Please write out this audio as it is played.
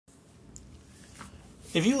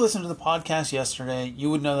If you listened to the podcast yesterday, you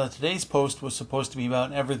would know that today's post was supposed to be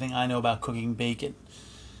about everything I know about cooking bacon.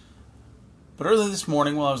 But early this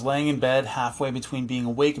morning, while I was laying in bed, halfway between being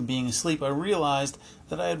awake and being asleep, I realized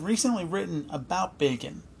that I had recently written about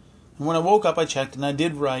bacon. And when I woke up, I checked, and I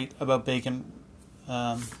did write about bacon.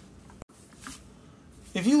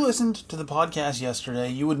 If you listened to the podcast yesterday,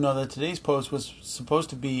 you would know that today's post was supposed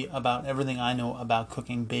to be about everything I know about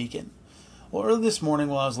cooking bacon. Well, early this morning,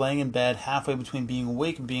 while I was laying in bed, halfway between being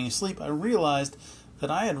awake and being asleep, I realized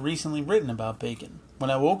that I had recently written about bacon.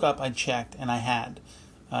 When I woke up, I checked, and I had,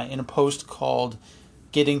 in a post called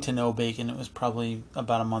Getting to Know Bacon. It was probably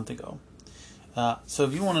about a month ago. So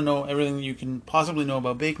if you want to know everything you can possibly know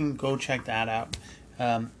about bacon, go check that out.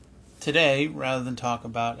 Today, rather than talk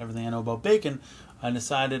about everything I know about bacon, I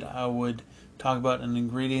decided I would talk about an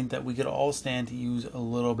ingredient that we could all stand to use a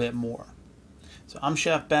little bit more. So I'm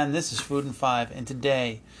Chef Ben, this is Food in 5, and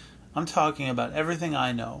today I'm talking about everything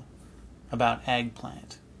I know about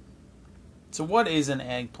eggplant. So what is an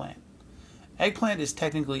eggplant? Eggplant is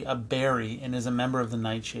technically a berry and is a member of the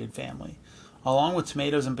nightshade family. Along with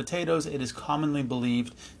tomatoes and potatoes, it is commonly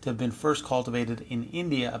believed to have been first cultivated in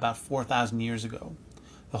India about 4,000 years ago.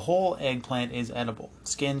 The whole eggplant is edible,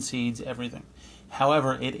 skin, seeds, everything.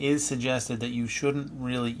 However, it is suggested that you shouldn't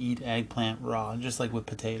really eat eggplant raw, just like with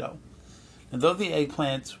potato. And though the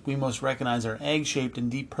eggplants we most recognize are egg-shaped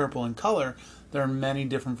and deep purple in color, there are many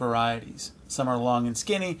different varieties. Some are long and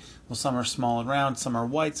skinny, while some are small and round, some are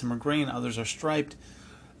white, some are green, others are striped.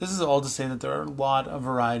 This is all to say that there are a lot of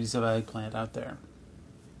varieties of eggplant out there.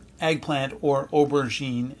 Eggplant, or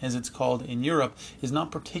aubergine as it's called in Europe, is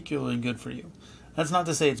not particularly good for you. That's not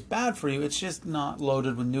to say it's bad for you, it's just not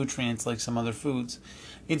loaded with nutrients like some other foods.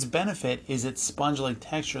 Its benefit is its sponge-like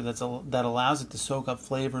texture that allows it to soak up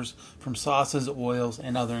flavors from sauces, oils,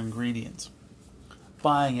 and other ingredients.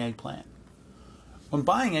 Buying eggplant. When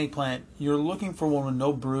buying eggplant, you're looking for one with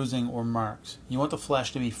no bruising or marks. You want the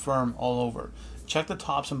flesh to be firm all over. Check the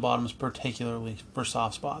tops and bottoms particularly for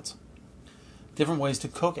soft spots. Different ways to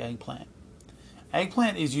cook eggplant.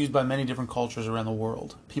 Eggplant is used by many different cultures around the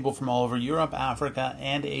world. People from all over Europe, Africa,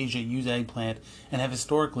 and Asia use eggplant and have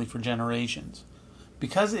historically for generations.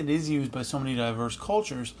 Because it is used by so many diverse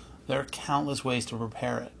cultures, there are countless ways to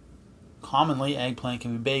prepare it. Commonly, eggplant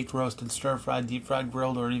can be baked, roasted, stir-fried, deep-fried,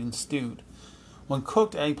 grilled, or even stewed. When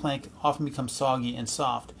cooked, eggplant often becomes soggy and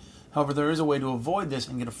soft. However, there is a way to avoid this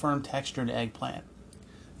and get a firm textured eggplant.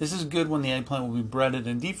 This is good when the eggplant will be breaded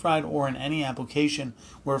and deep-fried, or in any application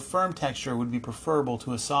where a firm texture would be preferable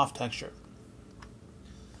to a soft texture.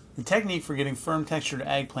 The technique for getting firm textured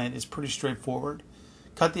eggplant is pretty straightforward.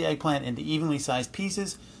 Cut the eggplant into evenly sized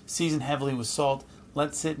pieces, season heavily with salt,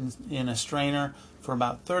 let sit in a strainer for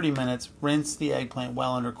about 30 minutes, rinse the eggplant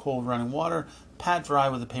well under cold running water, pat dry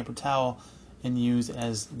with a paper towel, and use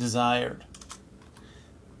as desired.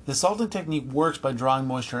 The salting technique works by drawing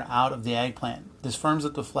moisture out of the eggplant. This firms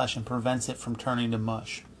up the flesh and prevents it from turning to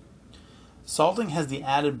mush. Salting has the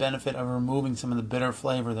added benefit of removing some of the bitter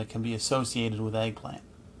flavor that can be associated with eggplant.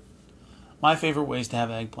 My favorite ways to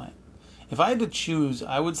have eggplant. If I had to choose,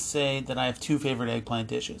 I would say that I have two favorite eggplant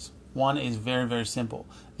dishes. One is very, very simple.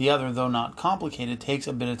 The other, though not complicated, takes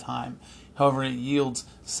a bit of time. However, it yields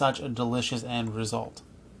such a delicious end result.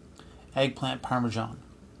 Eggplant parmesan.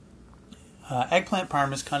 Eggplant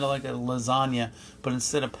parm is kind of like a lasagna, but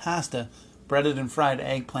instead of pasta, breaded and fried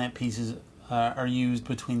eggplant pieces are used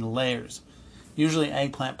between the layers. Usually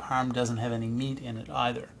eggplant parm doesn't have any meat in it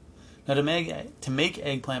either. Now to make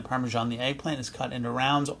eggplant parmesan, the eggplant is cut into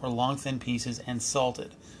rounds or long thin pieces and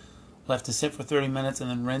salted. Left to sit for 30 minutes and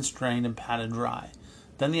then rinsed, drained, and patted dry.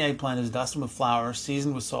 Then the eggplant is dusted with flour,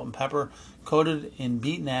 seasoned with salt and pepper, coated in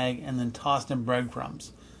beaten egg, and then tossed in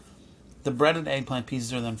breadcrumbs. The breaded eggplant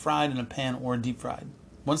pieces are then fried in a pan or deep fried.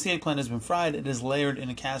 Once the eggplant has been fried, it is layered in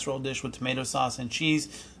a casserole dish with tomato sauce and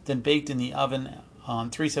cheese, then baked in the oven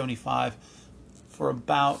on 375 for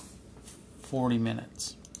about 40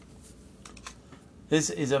 minutes.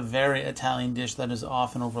 This is a very Italian dish that is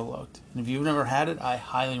often overlooked. And if you've never had it, I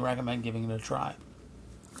highly recommend giving it a try.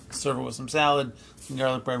 Serve it with some salad, some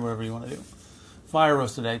garlic bread, whatever you want to do. Fire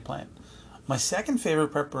roasted eggplant. My second favorite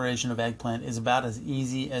preparation of eggplant is about as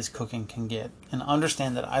easy as cooking can get. And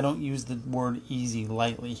understand that I don't use the word easy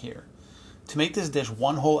lightly here. To make this dish,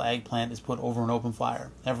 one whole eggplant is put over an open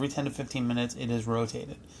fire. Every 10 to 15 minutes, it is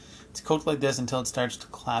rotated. It's cooked like this until it starts to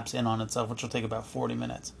collapse in on itself, which will take about 40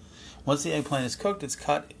 minutes. Once the eggplant is cooked, it's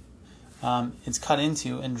cut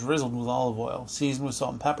into and drizzled with olive oil, seasoned with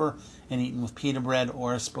salt and pepper, and eaten with pita bread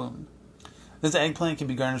or a spoon. This eggplant can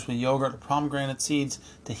be garnished with yogurt or pomegranate seeds,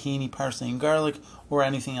 tahini, parsley, and garlic, or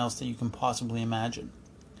anything else that you can possibly imagine.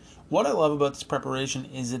 What I love about this preparation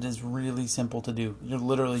is it is really simple to do. You're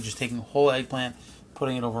literally just taking a whole eggplant,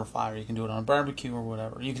 putting it over a fire. You can do it on a barbecue or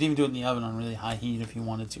whatever. You could even do it in the oven on really high heat if you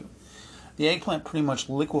wanted to. The eggplant pretty much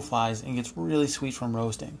liquefies and gets really sweet from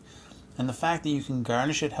roasting. And the fact that you can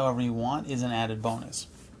garnish it however you want is an added bonus.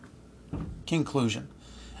 Conclusion.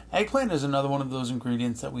 Eggplant is another one of those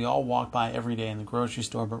ingredients that we all walk by every day in the grocery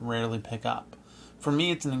store but rarely pick up. For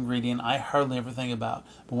me, it's an ingredient I hardly ever think about.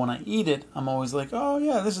 But when I eat it, I'm always like, oh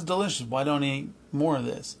yeah, this is delicious. Why don't I eat more of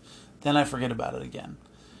this? Then I forget about it again.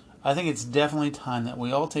 I think it's definitely time that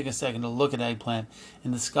we all take a second to look at eggplant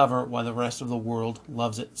and discover why the rest of the world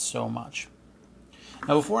loves it so much.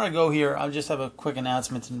 Now, before I go here, I just have a quick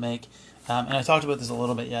announcement to make. And I talked about this a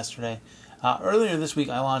little bit yesterday. Earlier this week,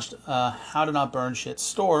 I launched How to Not Burn Shit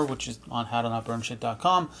store, which is on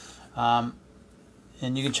howtonotburnshit.com.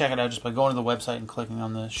 And you can check it out just by going to the website and clicking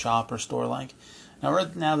on the shop or store link. Now,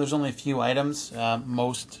 right now, there's only a few items.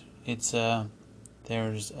 There's a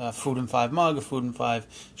Food in 5 mug, a Food in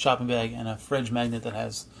 5 shopping bag, and a fridge magnet that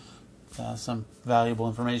has some valuable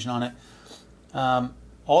information on it.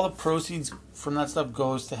 All the proceeds from that stuff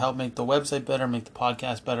goes to help make the website better, make the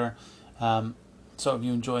podcast better. So if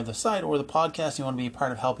you enjoy the site or the podcast, you want to be a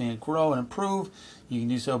part of helping it grow and improve, you can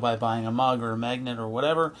do so by buying a mug or a magnet or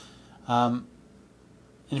whatever. And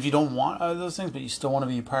if you don't want those things, but you still want to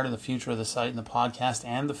be a part of the future of the site and the podcast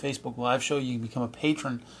and the Facebook Live show, you can become a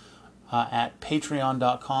patron at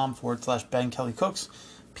patreon.com/Ben Kelly Cooks,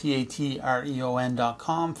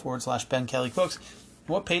 patreon.com/Ben Kelly Cooks.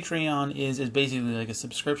 What Patreon is basically like a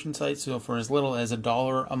subscription site. So for as little as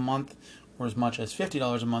 $1 a month or as much as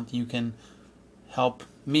 $50 a month, you can help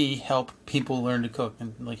me help people learn to cook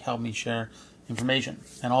and help me share information.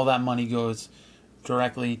 And all that money goes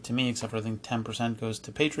directly to me, except for I think 10% goes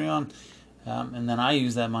to Patreon. And then I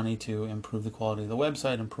use that money to improve the quality of the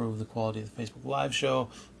website, improve the quality of the Facebook Live show,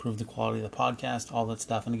 improve the quality of the podcast, all that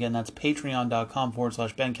stuff. And again, that's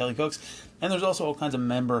patreon.com/Ben Kelly Cooks. And there's also all kinds of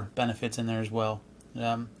member benefits in there as well,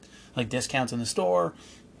 like discounts in the store.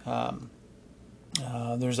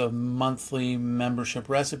 There's a monthly membership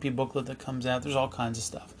recipe booklet that comes out. There's all kinds of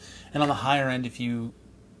stuff. And on the higher end,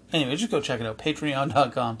 anyway, just go check it out,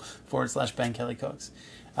 patreon.com/Ben Kelly Cooks.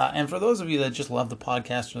 And for those of you that just love the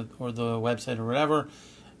podcast or the website or whatever,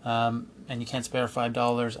 and you can't spare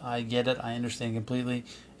 $5, I get it. I understand completely.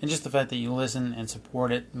 And just the fact that you listen and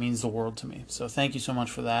support it means the world to me. So thank you so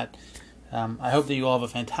much for that. I hope that you all have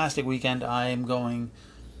a fantastic weekend. I am going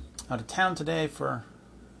out of town today for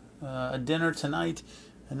a dinner tonight,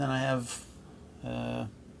 and then I have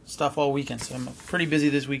stuff all weekend. So I'm pretty busy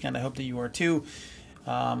this weekend. I hope that you are too.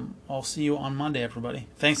 I'll see you on Monday, everybody.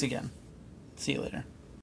 Thanks again. See you later.